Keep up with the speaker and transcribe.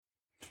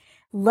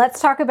Let's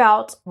talk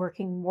about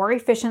working more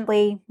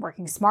efficiently,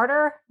 working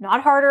smarter,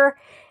 not harder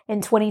in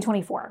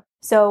 2024.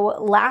 So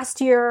last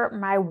year,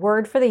 my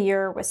word for the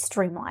year was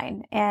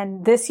streamline.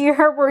 And this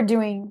year, we're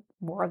doing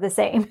more of the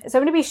same. So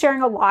I'm going to be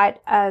sharing a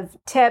lot of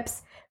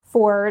tips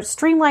for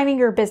streamlining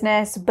your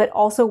business, but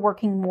also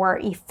working more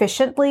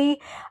efficiently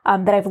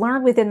that I've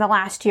learned within the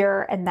last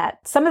year, and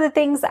that some of the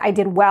things I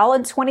did well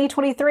in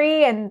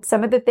 2023 and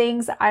some of the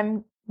things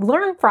I'm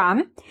learned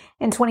from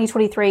in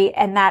 2023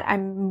 and that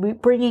I'm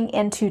bringing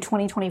into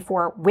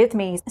 2024 with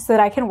me so that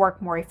I can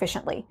work more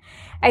efficiently.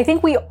 I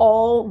think we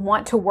all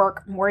want to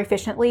work more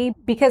efficiently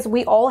because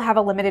we all have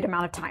a limited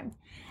amount of time.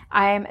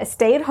 I'm a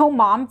stay-at-home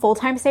mom,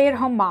 full-time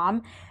stay-at-home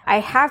mom. I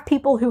have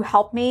people who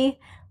help me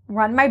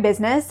run my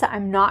business.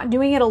 I'm not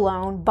doing it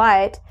alone,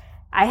 but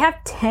I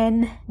have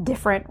 10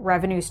 different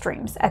revenue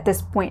streams at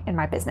this point in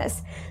my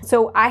business.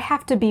 So I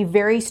have to be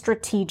very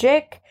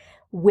strategic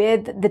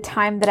with the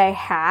time that I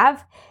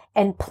have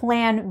and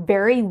plan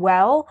very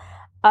well.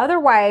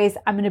 Otherwise,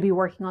 I'm going to be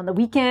working on the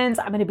weekends.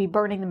 I'm going to be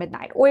burning the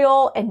midnight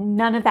oil, and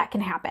none of that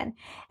can happen.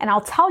 And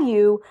I'll tell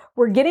you,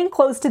 we're getting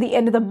close to the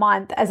end of the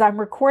month. As I'm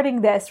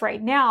recording this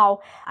right now,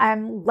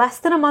 I'm less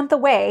than a month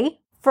away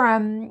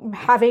from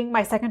having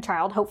my second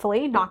child,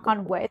 hopefully, knock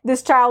on wood.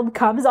 This child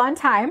comes on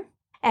time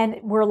and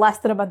we're less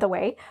than a month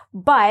away.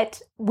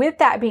 But with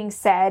that being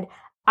said,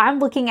 I'm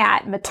looking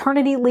at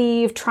maternity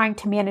leave, trying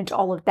to manage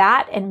all of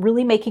that and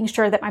really making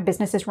sure that my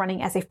business is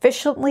running as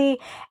efficiently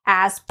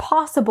as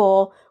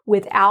possible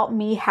without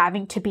me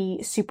having to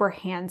be super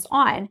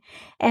hands-on.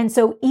 And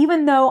so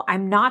even though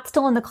I'm not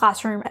still in the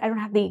classroom, I don't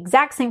have the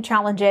exact same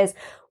challenges.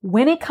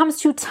 When it comes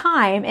to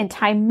time and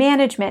time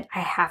management, I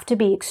have to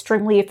be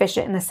extremely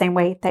efficient in the same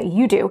way that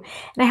you do.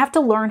 And I have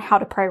to learn how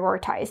to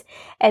prioritize.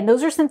 And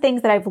those are some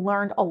things that I've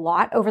learned a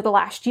lot over the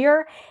last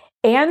year,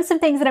 and some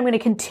things that I'm going to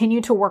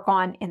continue to work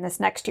on in this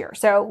next year.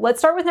 So let's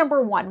start with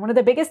number one. One of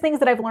the biggest things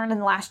that I've learned in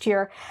the last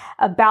year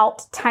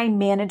about time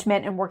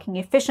management and working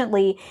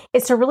efficiently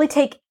is to really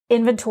take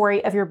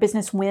inventory of your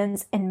business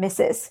wins and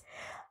misses.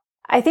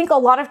 I think a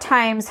lot of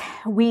times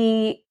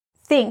we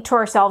think to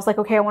ourselves like,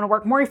 okay, I want to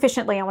work more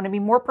efficiently. I want to be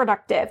more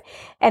productive.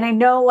 And I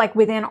know like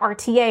within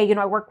RTA,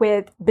 I work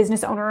with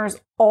business owners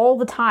all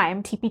the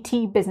time,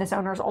 TPT business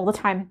owners all the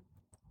time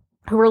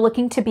who are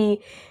looking to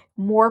be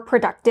more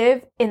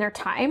productive in their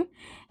time.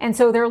 And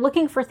so they're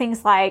looking for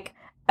things like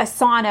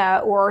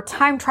Asana or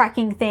time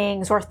tracking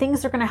things or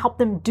things that are going to help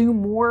them do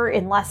more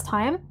in less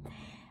time.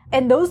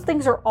 And those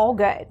things are all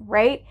good,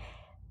 right?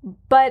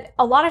 But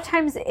a lot of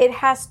times it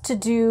has to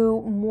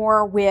do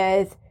more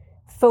with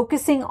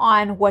focusing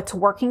on what's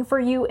working for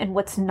you and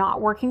what's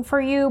not working for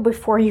you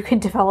before you can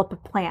develop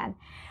a plan.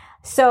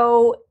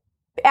 So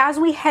as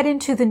we head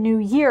into the new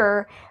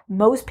year,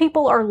 most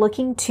people are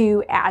looking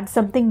to add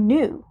something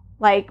new.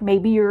 Like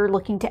maybe you're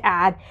looking to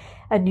add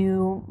a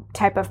new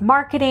type of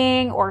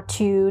marketing or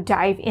to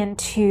dive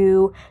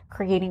into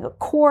creating a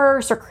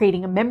course or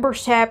creating a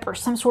membership or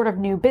some sort of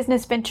new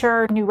business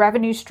venture, new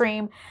revenue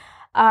stream.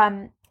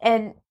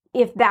 And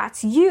if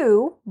that's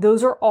you,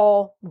 those are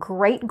all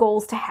great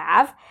goals to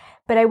have.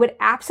 But I would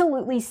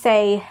absolutely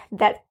say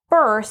that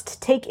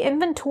first, take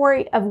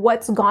inventory of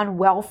what's gone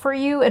well for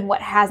you and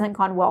what hasn't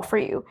gone well for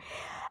you.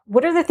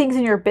 What are the things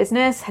in your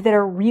business that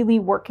are really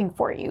working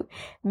for you?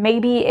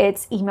 Maybe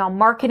it's email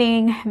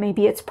marketing.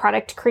 Maybe it's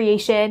product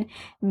creation.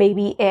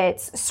 Maybe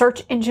it's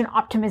search engine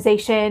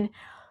optimization.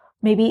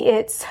 Maybe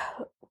it's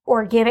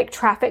organic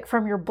traffic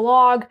from your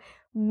blog.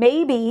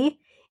 Maybe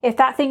if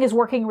that thing is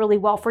working really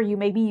well for you,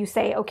 maybe you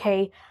say,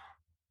 okay,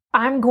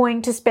 I'm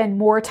going to spend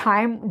more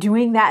time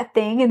doing that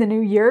thing in the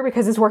new year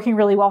because it's working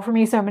really well for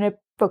me. So I'm going to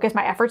focus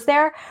my efforts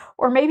there.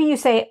 Or maybe you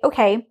say,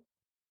 okay,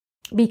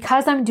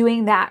 because I'm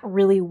doing that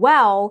really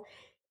well,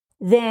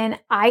 then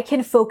I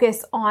can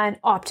focus on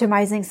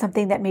optimizing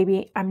something that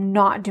maybe I'm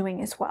not doing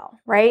as well,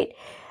 right?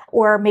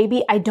 Or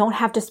maybe I don't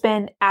have to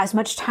spend as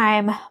much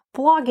time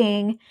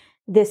blogging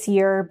this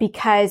year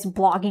because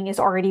blogging is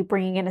already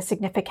bringing in a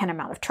significant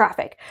amount of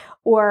traffic.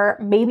 Or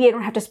maybe I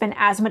don't have to spend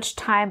as much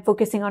time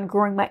focusing on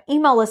growing my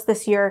email list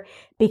this year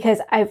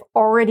because I've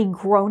already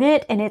grown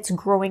it and it's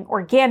growing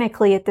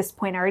organically at this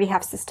point. I already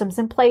have systems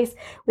in place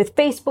with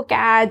Facebook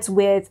ads,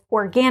 with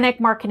organic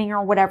marketing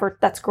or whatever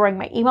that's growing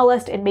my email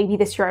list. And maybe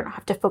this year I don't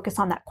have to focus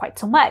on that quite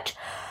so much.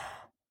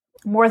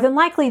 More than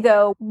likely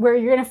though, where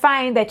you're going to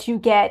find that you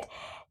get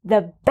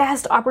the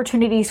best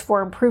opportunities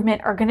for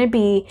improvement are going to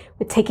be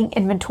with taking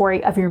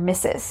inventory of your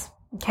misses.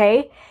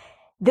 Okay.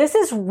 This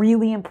is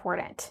really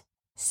important.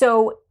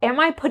 So am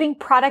I putting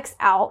products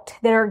out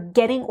that are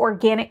getting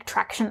organic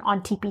traction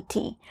on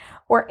TPT?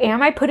 Or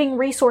am I putting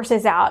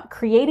resources out,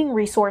 creating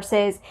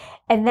resources,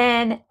 and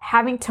then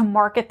having to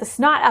market the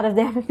snot out of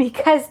them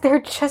because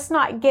they're just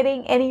not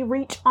getting any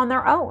reach on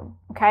their own?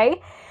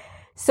 Okay.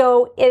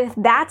 So if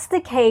that's the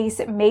case,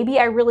 maybe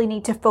I really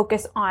need to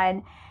focus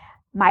on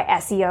my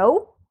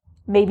SEO.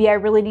 Maybe I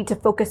really need to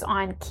focus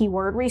on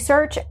keyword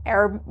research,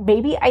 or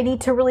maybe I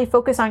need to really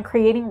focus on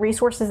creating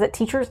resources that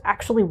teachers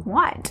actually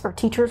want or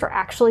teachers are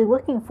actually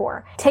looking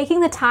for.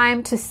 Taking the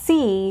time to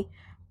see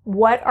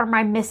what are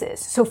my misses?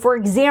 So for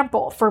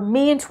example, for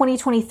me in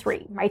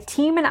 2023, my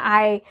team and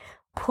I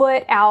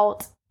put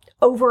out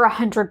over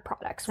 100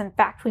 products. In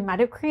fact, we might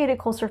have created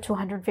closer to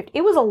 150.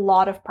 It was a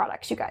lot of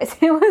products, you guys.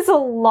 It was a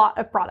lot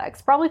of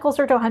products, probably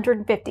closer to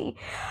 150.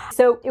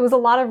 So it was a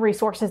lot of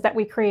resources that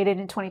we created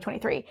in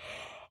 2023.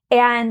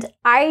 And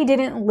I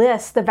didn't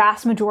list the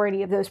vast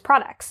majority of those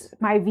products.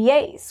 My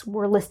VAs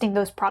were listing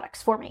those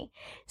products for me.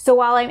 So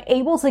while I'm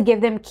able to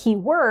give them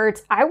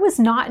keywords, I was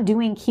not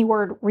doing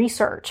keyword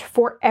research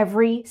for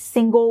every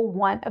single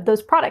one of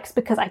those products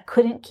because I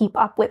couldn't keep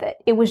up with it.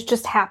 It was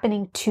just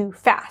happening too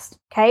fast.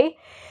 Okay.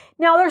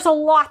 Now there's a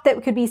lot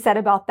that could be said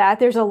about that.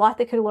 There's a lot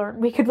that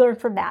we could learn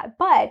from that.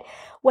 But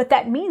what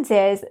that means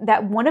is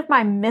that one of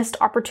my missed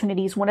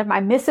opportunities, one of my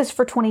misses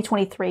for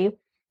 2023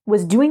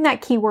 was doing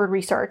that keyword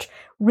research,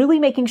 really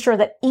making sure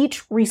that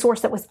each resource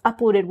that was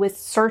uploaded was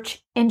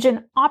search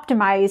engine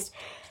optimized,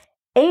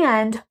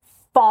 and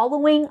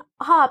following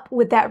up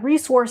with that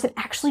resource and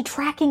actually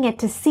tracking it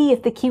to see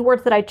if the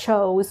keywords that I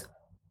chose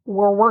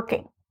were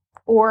working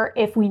or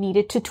if we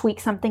needed to tweak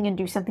something and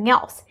do something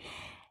else.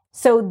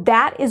 So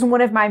that is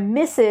one of my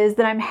misses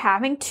that I'm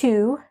having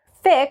to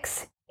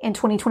fix in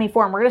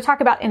 2024. And we're going to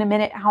talk about in a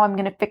minute how I'm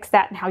going to fix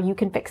that and how you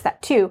can fix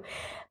that too.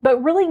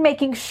 But really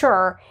making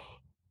sure,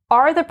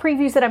 are the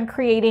previews that I'm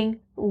creating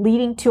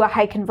leading to a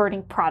high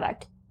converting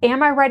product?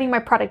 Am I writing my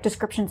product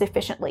descriptions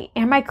efficiently?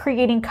 Am I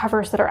creating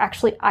covers that are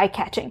actually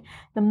eye-catching?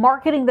 The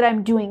marketing that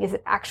I'm doing, is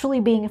it actually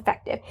being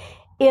effective?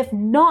 If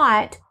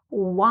not,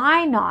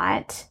 why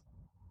not?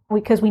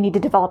 Because we need to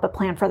develop a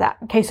plan for that.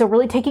 Okay, so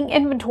really taking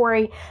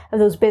inventory of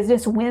those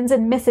business wins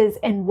and misses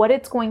and what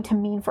it's going to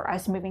mean for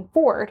us moving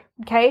forward.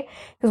 Okay,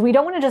 because we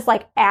don't want to just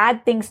like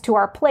add things to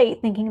our plate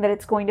thinking that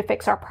it's going to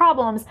fix our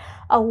problems.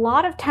 A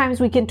lot of times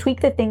we can tweak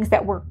the things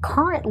that we're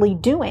currently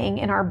doing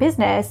in our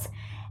business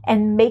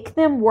and make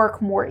them work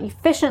more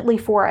efficiently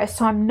for us.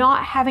 So I'm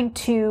not having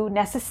to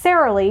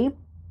necessarily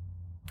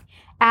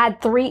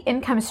add 3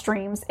 income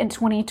streams in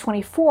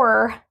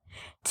 2024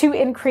 to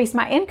increase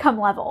my income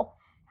level.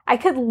 I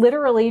could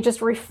literally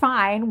just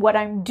refine what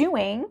I'm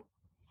doing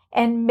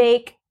and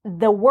make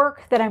the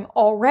work that I'm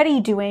already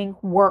doing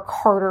work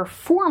harder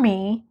for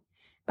me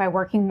by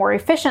working more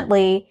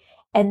efficiently.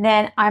 And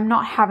then I'm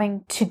not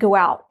having to go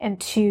out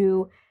and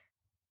to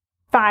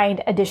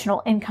find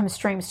additional income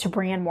streams to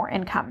bring in more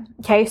income.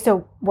 Okay,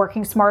 so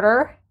working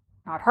smarter,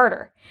 not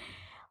harder.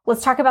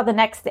 Let's talk about the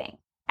next thing,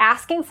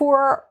 asking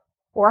for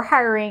or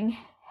hiring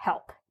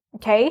help.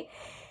 Okay.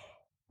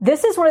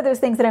 This is one of those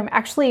things that I'm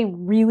actually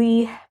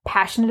really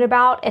passionate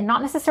about, and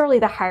not necessarily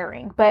the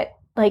hiring, but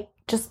like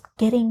just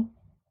getting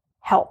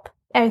help.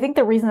 And I think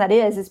the reason that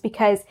is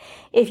because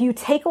if you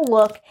take a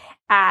look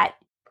at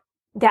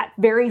that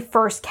very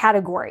first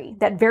category,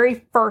 that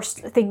very first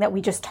thing that we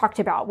just talked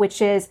about,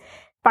 which is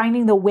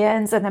finding the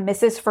wins and the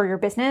misses for your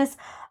business,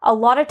 a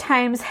lot of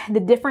times the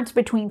difference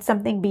between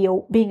something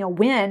being a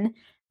win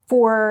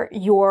for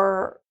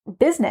your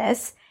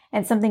business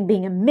and something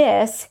being a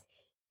miss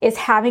is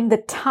having the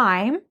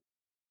time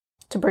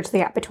to bridge the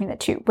gap between the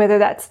two, whether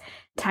that's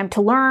time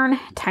to learn,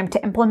 time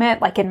to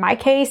implement, like in my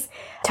case,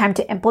 time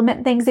to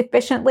implement things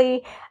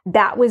efficiently.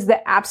 That was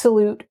the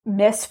absolute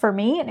miss for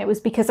me. And it was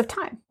because of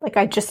time. Like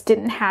I just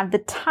didn't have the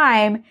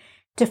time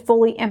to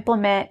fully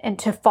implement and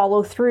to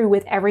follow through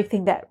with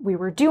everything that we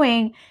were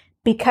doing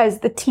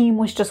because the team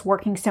was just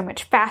working so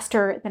much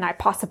faster than I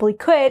possibly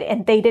could.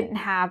 And they didn't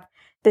have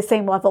the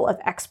same level of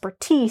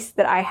expertise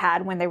that I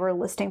had when they were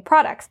listing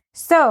products.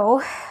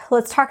 So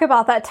let's talk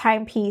about that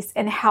time piece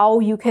and how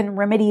you can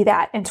remedy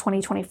that in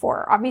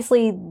 2024.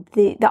 Obviously,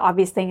 the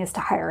obvious thing is to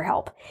hire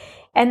help.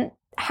 And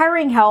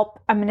hiring help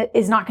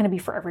is not going to be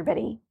for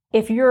everybody.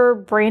 If you're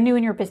brand new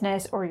in your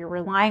business or you're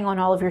relying on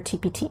all of your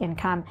TPT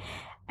income,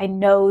 I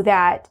know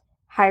that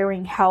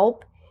hiring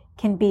help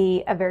can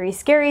be a very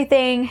scary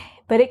thing,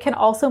 but it can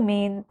also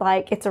mean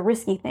like it's a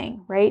risky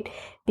thing, right?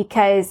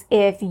 Because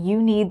if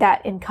you need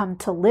that income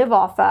to live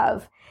off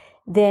of,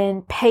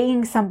 then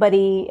paying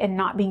somebody and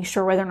not being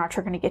sure whether or not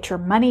you're going to get your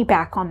money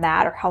back on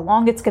that or how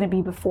long it's going to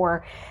be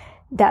before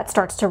that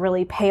starts to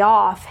really pay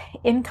off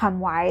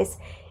income-wise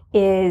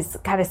is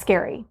kind of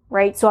scary,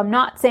 right? So I'm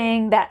not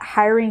saying that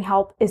hiring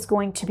help is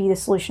going to be the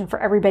solution for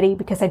everybody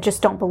because I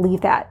just don't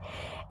believe that.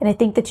 And I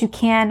think that you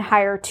can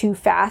hire too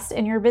fast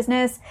in your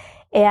business,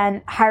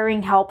 and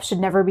hiring help should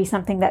never be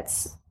something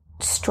that's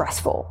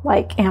stressful.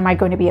 Like, am I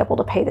going to be able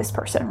to pay this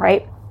person,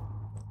 right?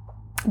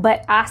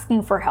 But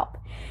asking for help.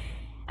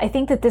 I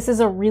think that this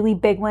is a really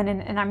big one.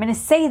 And I'm going to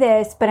say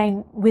this, but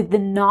I'm with the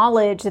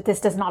knowledge that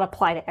this does not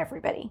apply to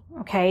everybody.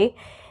 Okay.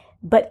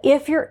 But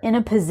if you're in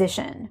a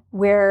position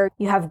where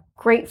you have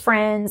great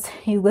friends,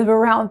 you live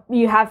around,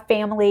 you have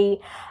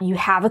family, you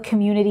have a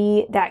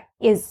community that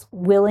is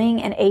willing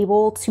and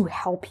able to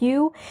help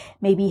you,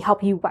 maybe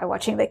help you by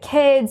watching the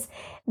kids,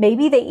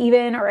 maybe they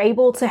even are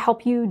able to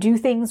help you do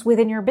things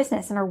within your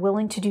business and are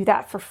willing to do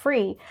that for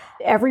free.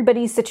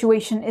 Everybody's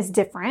situation is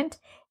different.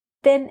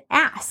 Then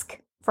ask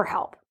for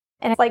help.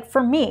 And like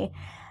for me,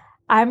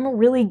 I'm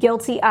really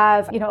guilty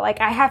of,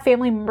 like I have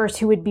family members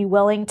who would be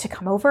willing to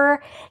come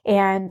over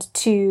and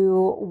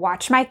to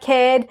watch my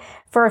kid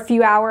for a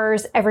few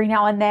hours every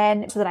now and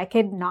then so that I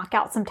could knock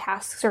out some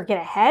tasks or get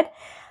ahead.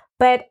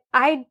 But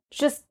I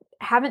just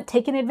haven't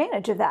taken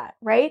advantage of that,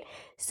 right?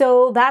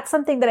 So that's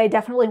something that I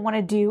definitely want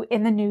to do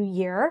in the new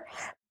year.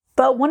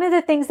 But one of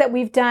the things that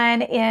we've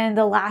done in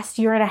the last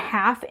year and a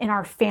half in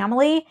our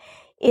family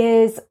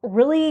is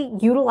really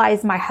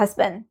utilize my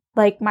husband.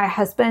 Like my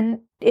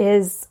husband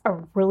is a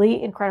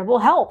really incredible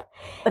help.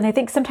 And I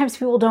think sometimes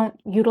people don't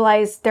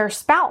utilize their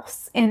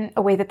spouse in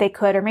a way that they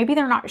could, or maybe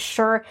they're not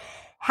sure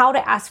how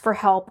to ask for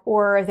help,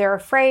 or they're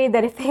afraid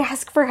that if they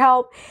ask for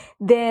help,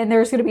 then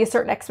there's going to be a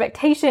certain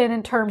expectation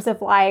in terms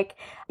of like,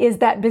 is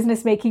that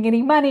business making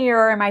any money?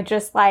 Or am I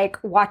just like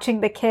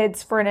watching the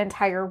kids for an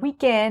entire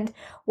weekend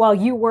while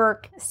you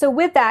work? So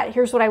with that,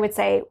 here's what I would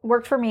say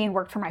worked for me and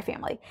worked for my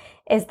family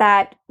is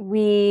that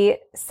we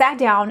sat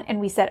down and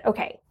we said,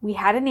 okay, we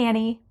had a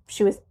nanny.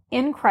 She was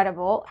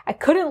incredible. I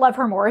couldn't love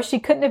her more. She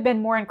couldn't have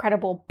been more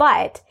incredible.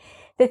 But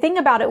the thing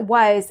about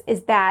it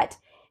is that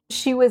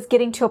she was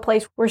getting to a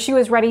place where she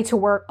was ready to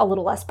work a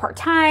little less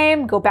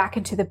part-time, go back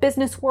into the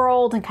business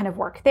world and kind of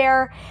work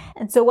there.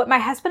 And so what my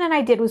husband and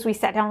I did was we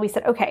sat down and we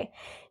said, okay,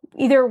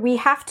 either we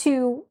have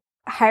to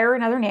hire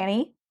another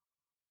nanny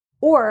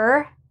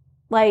or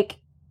like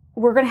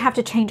we're going to have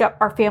to change up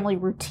our family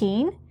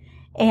routine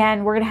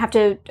and we're going to have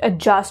to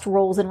adjust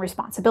roles and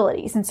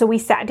responsibilities. And so we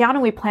sat down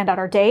and we planned out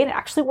our day and it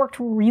actually worked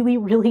really,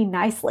 really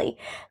nicely.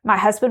 My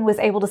husband was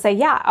able to say,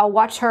 yeah, I'll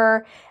watch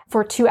her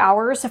for 2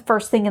 hours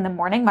first thing in the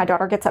morning. My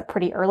daughter gets up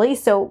pretty early,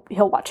 so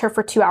he'll watch her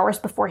for 2 hours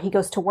before he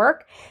goes to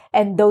work.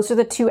 And those are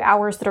the 2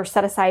 hours that are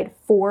set aside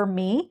for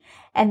me.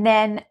 And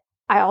then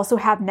I also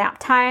have nap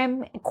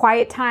time,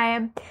 quiet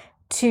time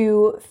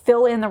to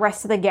fill in the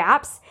rest of the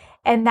gaps.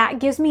 And that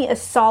gives me a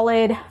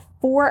solid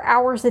 4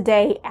 hours a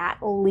day at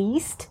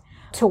least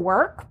to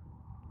work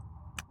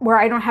where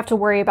I don't have to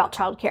worry about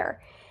childcare.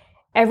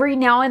 Every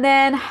now and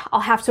then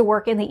I'll have to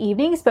work in the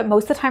evenings, but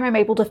most of the time I'm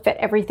able to fit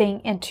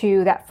everything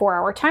into that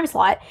 4-hour time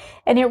slot.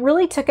 And it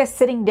really took us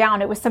sitting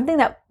down. It was something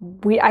that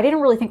I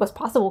didn't really think was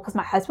possible because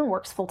my husband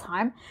works full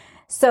time.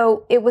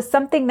 So it was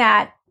something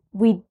that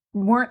we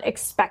weren't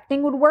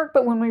expecting would work.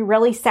 But when we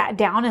really sat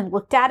down and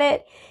looked at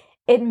it,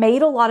 it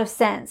made a lot of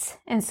sense.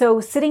 And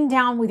so sitting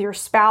down with your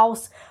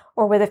spouse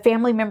or with a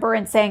family member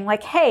and saying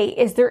like, hey,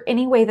 is there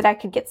any way that I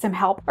could get some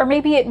help? Or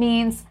maybe it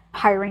means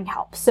hiring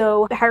help.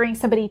 So hiring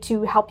somebody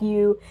to help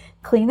you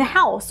clean the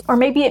house. Or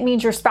maybe it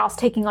means your spouse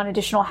taking on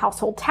additional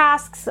household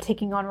tasks,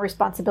 taking on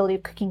responsibility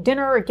of cooking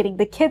dinner or getting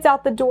the kids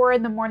out the door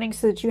in the morning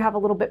so that you have a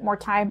little bit more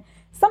time,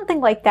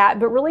 something like that.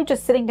 But really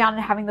just sitting down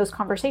and having those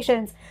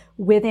conversations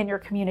within your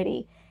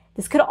community.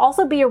 This could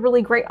also be a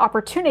really great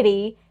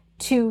opportunity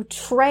to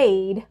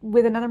trade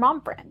with another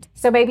mom friend.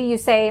 So maybe you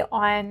say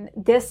on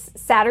this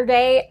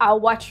Saturday,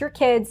 I'll watch your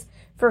kids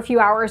for a few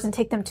hours and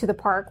take them to the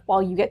park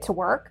while you get to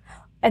work.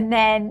 And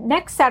then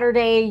next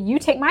Saturday, you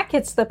take my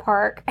kids to the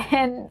park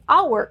and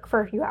I'll work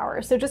for a few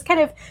hours. So just kind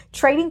of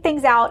trading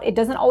things out. It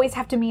doesn't always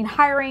have to mean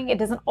hiring. It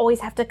doesn't always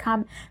have to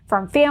come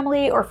from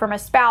family or from a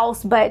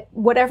spouse, but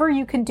whatever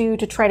you can do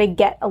to try to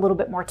get a little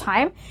bit more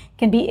time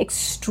can be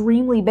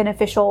extremely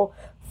beneficial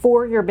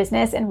for your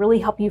business and really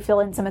help you fill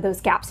in some of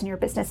those gaps in your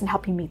business and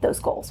help you meet those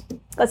goals.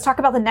 Let's talk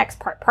about the next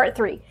part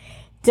 3.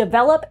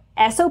 Develop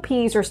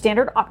SOPs or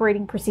standard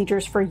operating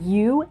procedures for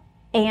you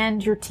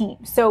and your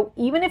team. So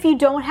even if you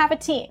don't have a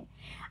team,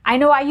 I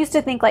know I used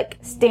to think like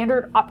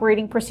standard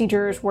operating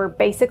procedures were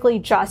basically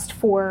just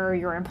for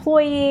your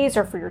employees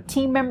or for your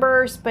team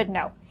members, but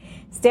no.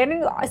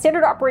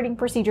 Standard operating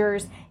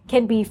procedures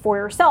can be for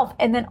yourself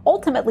and then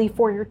ultimately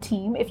for your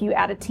team if you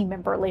add a team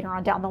member later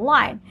on down the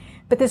line.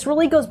 But this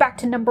really goes back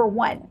to number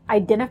 1,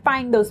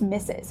 identifying those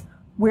misses.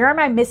 Where am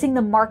I missing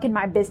the mark in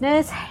my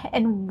business?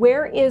 And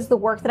where is the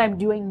work that I'm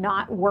doing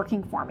not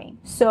working for me?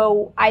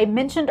 So I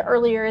mentioned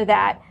earlier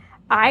that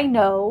I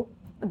know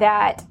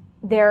that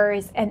there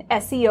is an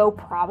SEO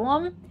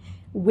problem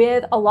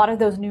with a lot of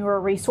those newer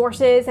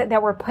resources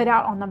that were put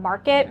out on the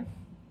market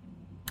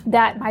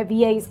that my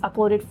VAs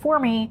uploaded for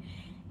me,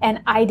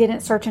 and I didn't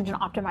search engine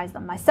optimize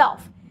them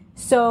myself.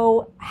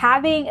 So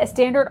having a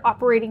standard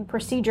operating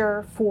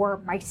procedure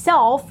for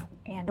myself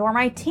and or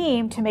my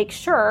team to make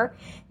sure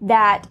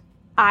that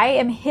I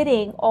am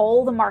hitting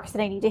all the marks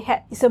that I need to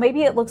hit. So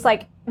maybe it looks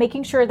like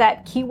making sure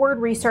that keyword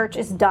research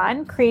is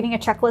done, creating a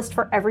checklist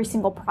for every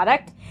single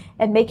product,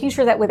 and making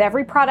sure that with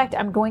every product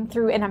I'm going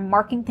through and I'm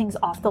marking things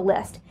off the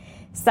list.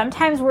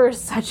 Sometimes we're in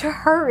such a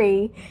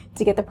hurry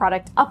to get the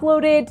product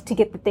uploaded, to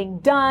get the thing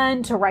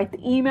done, to write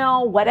the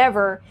email,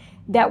 whatever,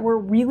 that we're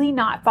really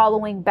not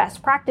following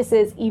best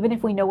practices, even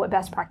if we know what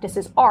best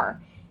practices are.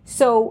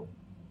 So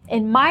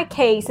in my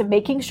case,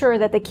 making sure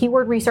that the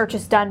keyword research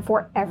is done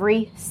for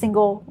every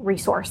single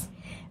resource,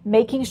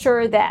 making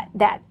sure that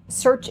that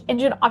search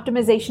engine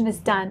optimization is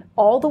done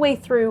all the way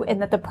through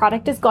and that the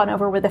product is gone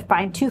over with a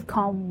fine-tooth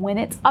comb when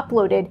it's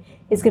uploaded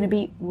is going to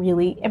be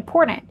really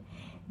important.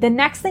 The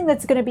next thing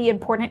that's going to be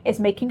important is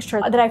making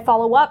sure that I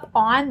follow up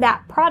on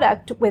that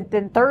product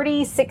within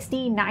 30,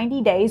 60,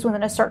 90 days,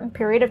 within a certain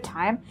period of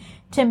time,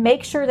 to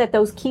make sure that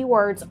those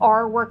keywords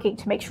are working,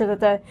 to make sure that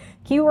the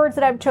keywords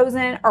that I've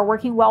chosen are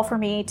working well for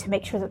me, to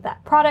make sure that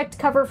that product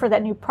cover for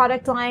that new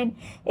product line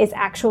is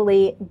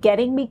actually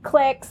getting me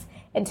clicks,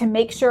 and to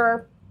make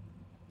sure,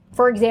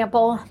 for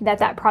example, that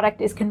that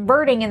product is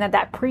converting and that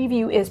that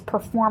preview is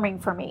performing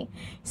for me.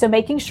 So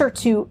making sure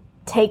to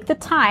take the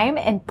time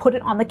and put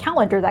it on the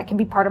calendar. That can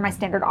be part of my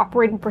standard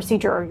operating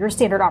procedure, or your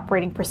standard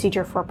operating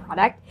procedure for a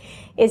product,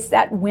 is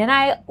that when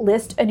I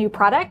list a new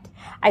product,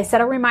 I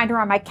set a reminder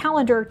on my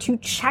calendar to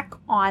check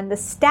on the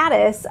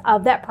status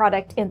of that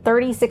product in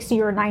 30,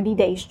 60, or 90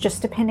 days,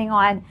 just depending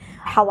on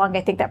how long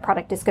I think that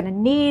product is going to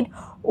need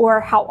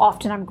or how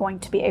often I'm going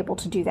to be able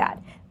to do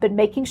that. But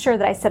making sure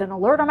that I set an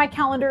alert on my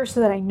calendar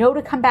so that I know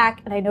to come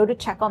back and I know to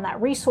check on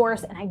that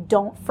resource and I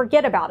don't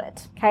forget about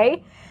it,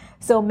 okay?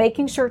 So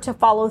making sure to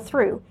follow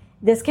through.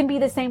 This can be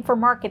the same for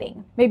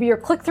marketing. Maybe your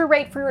click-through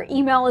rate for your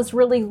email is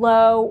really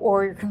low,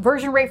 or your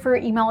conversion rate for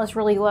your email is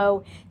really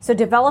low. So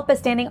develop a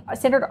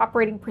standard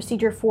operating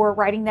procedure for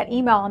writing that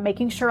email and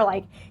making sure,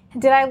 like,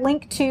 did I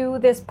link to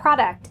this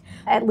product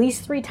at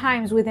least 3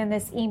 times within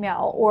this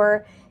email?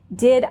 Or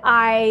did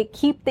I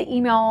keep the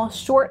email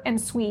short and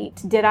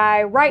sweet? Did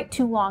I write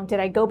too long? Did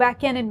I go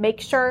back in and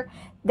make sure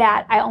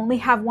that I only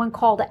have one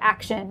call to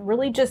action?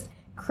 Really just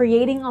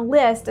creating a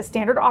list, a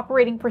standard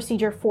operating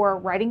procedure for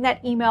writing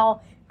that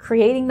email,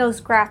 creating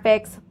those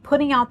graphics,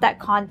 putting out that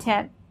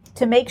content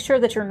to make sure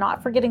that you're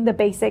not forgetting the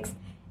basics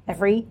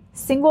every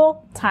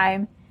single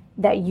time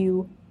that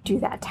you do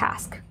that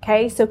task.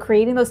 Okay, so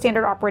creating those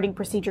standard operating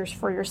procedures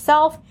for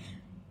yourself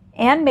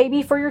and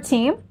maybe for your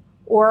team,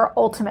 or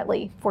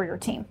ultimately for your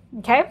team.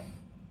 Okay,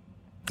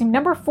 and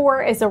number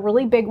 4 is a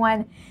really big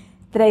one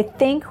that I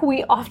think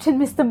we often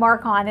miss the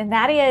mark on, and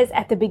that is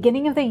at the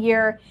beginning of the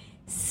year,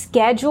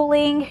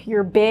 scheduling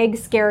your big,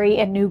 scary,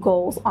 and new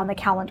goals on the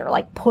calendar,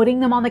 like putting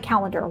them on the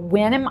calendar.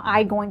 When am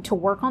I going to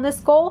work on this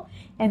goal?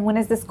 And when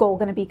is this goal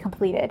going to be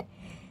completed?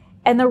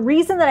 And the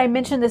reason that I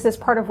mentioned this as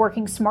part of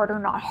working smarter,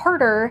 not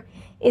harder,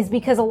 is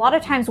because a lot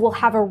of times we'll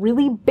have a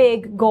really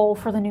big goal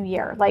for the new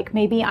year. Like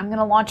maybe I'm going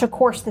to launch a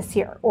course this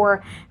year,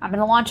 or I'm going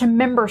to launch a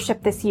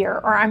membership this year,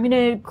 or I'm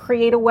going to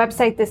create a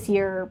website this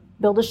year,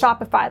 build a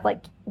Shopify,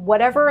 like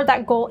whatever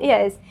that goal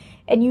is.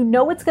 And you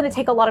know it's going to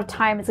take a lot of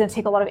time, it's going to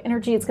take a lot of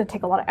energy, it's going to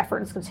take a lot of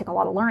effort, it's going to take a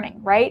lot of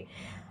learning, right?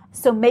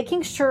 So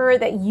making sure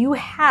that you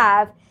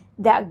have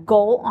that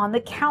goal on the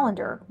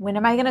calendar. When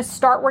am I going to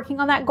start working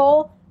on that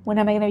goal? When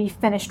am I going to be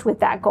finished with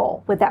that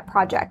goal, with that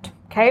project?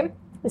 Okay?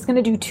 It's going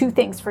to do 2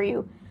 things for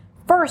you.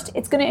 First,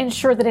 it's going to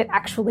ensure that it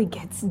actually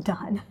gets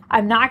done.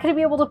 I'm not going to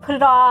be able to put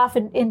it off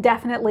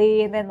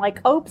indefinitely and then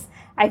like, oops,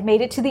 I've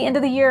made it to the end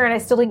of the year and I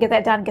still didn't get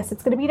that done. Guess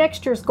it's going to be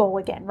next year's goal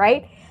again,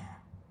 right?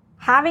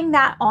 Having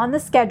that on the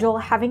schedule,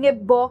 having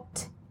it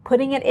booked,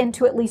 putting it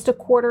into at least a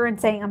quarter and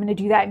saying, I'm going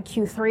to do that in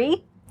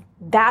Q3,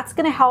 that's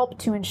going to help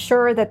to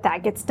ensure that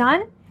that gets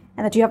done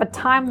and that you have a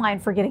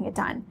timeline for getting it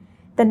done.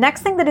 The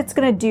next thing that it's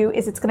going to do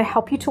is it's going to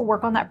help you to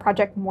work on that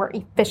project more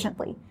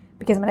efficiently,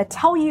 because I'm going to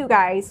tell you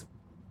guys,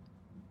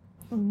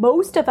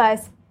 most of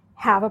us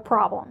have a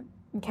problem,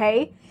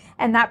 okay?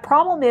 And that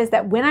problem is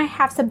that when I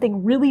have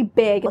something really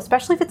big,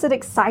 especially if it's an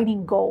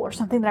exciting goal or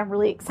something that I'm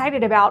really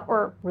excited about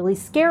or really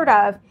scared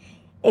of,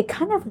 it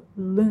kind of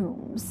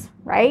looms,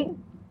 right?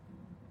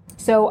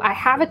 So I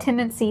have a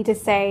tendency to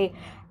say,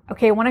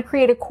 okay, I want to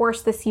create a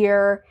course this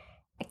year.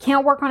 I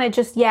can't work on it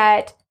just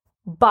yet,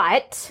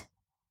 but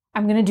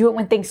I'm going to do it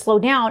when things slow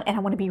down, and I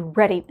want to be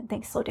ready when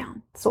things slow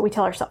down. That's what we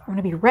tell ourselves. I'm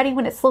going to be ready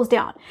when it slows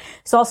down.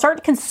 So I'll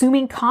start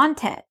consuming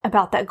content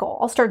about that goal.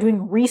 I'll start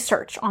doing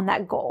research on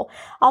that goal.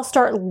 I'll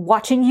start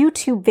watching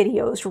YouTube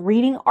videos,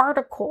 reading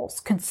articles,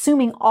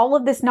 consuming all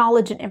of this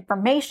knowledge and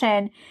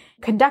information,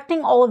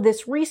 conducting all of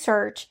this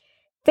research,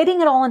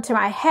 fitting it all into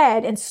my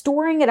head and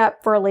storing it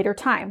up for a later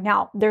time.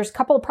 Now, there's a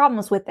couple of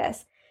problems with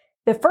this.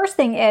 The first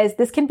thing is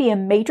this can be a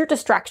major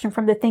distraction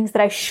from the things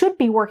that I should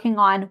be working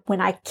on when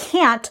I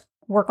can't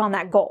work on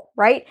that goal,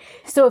 right?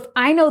 So if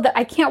I know that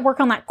I can't work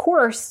on that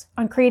course,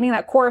 on creating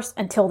that course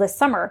until this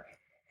summer,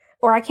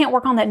 or I can't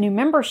work on that new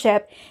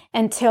membership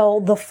until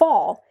the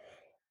fall,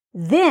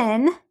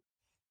 then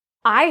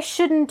I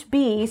shouldn't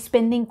be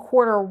spending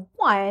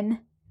Q1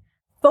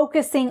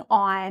 focusing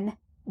on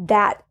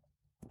that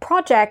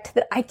project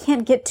that I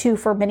can't get to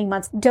for many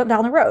months down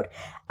the road.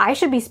 I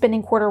should be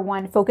spending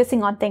Q1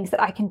 focusing on things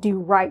that I can do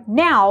right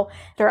now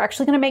that are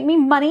actually going to make me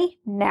money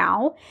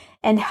now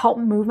and help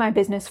move my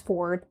business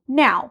forward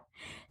now.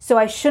 So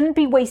I shouldn't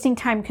be wasting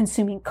time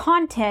consuming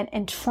content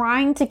and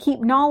trying to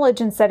keep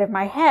knowledge inside of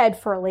my head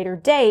for a later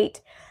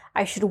date.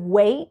 I should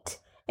wait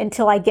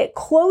until I get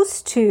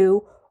close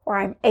to, or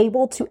I'm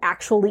able to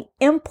actually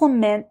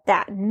implement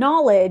that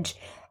knowledge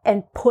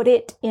and put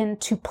it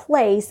into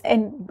place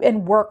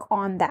and work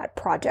on that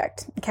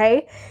project.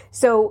 Okay.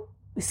 So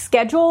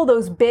schedule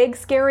those big,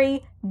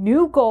 scary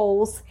new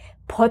goals,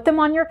 Put them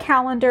on your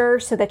calendar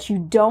so that you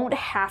don't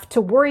have to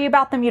worry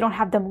about them. You don't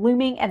have them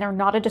looming and they're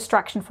not a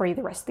distraction for you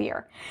the rest of the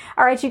year.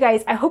 All right, you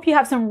guys, I hope you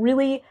have some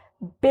really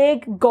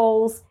big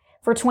goals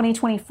for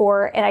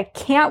 2024. And I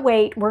can't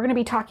wait. We're going to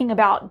be talking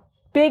about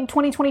big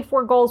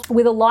 2024 goals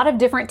with a lot of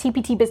different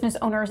TPT business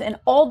owners in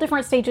all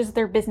different stages of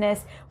their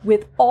business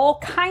with all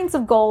kinds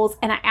of goals.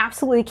 And I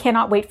absolutely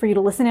cannot wait for you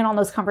to listen in on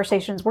those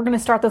conversations. We're going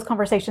to start those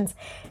conversations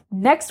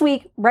next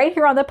week right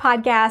here on the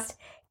podcast.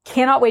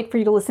 Cannot wait for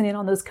you to listen in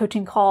on those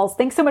coaching calls.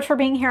 Thanks so much for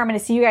being here. I'm going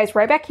to see you guys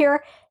right back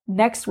here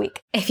next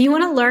week. If you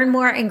want to learn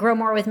more and grow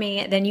more with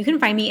me, then you can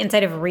find me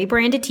inside of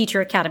Rebranded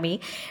Teacher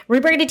Academy.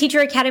 Rebranded Teacher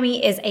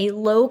Academy is a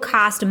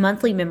low-cost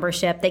monthly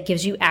membership that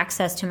gives you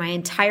access to my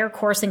entire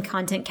course and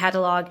content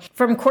catalog,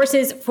 from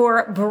courses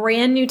for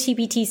brand new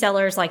TPT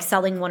sellers like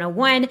Selling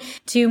 101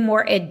 to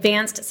more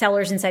advanced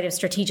sellers inside of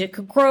strategic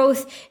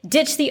growth,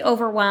 Ditch the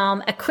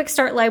Overwhelm, a quick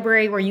start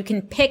library where you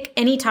can pick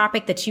any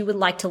topic that you would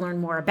like to learn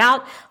more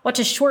about, watch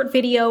a short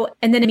video,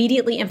 and then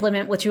immediately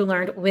implement what you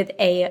learned with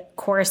a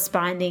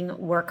corresponding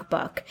workbook.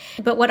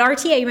 But what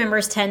RTA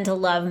members tend to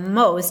love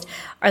most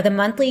are the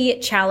monthly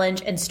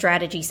challenge and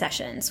strategy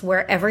sessions,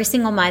 where every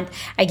single month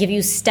I give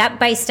you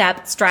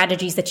step-by-step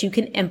strategies that you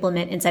can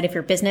implement inside of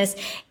your business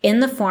in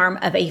the form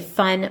of a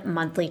fun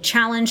monthly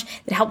challenge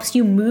that helps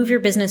you move your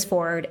business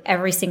forward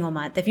every single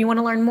month. If you want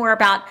to learn more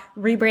about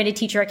Rebranded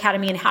Teacher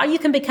Academy and how you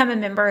can become a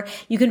member,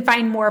 you can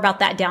find more about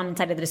that down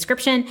inside of the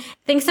description.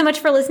 Thanks so much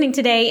for listening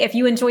today. If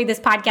you enjoyed this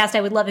podcast, I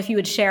would love if you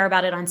would share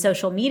about it on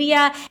social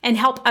media and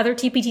help other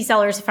TPT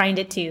sellers find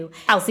it too.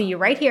 I'll see you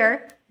right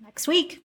here next week.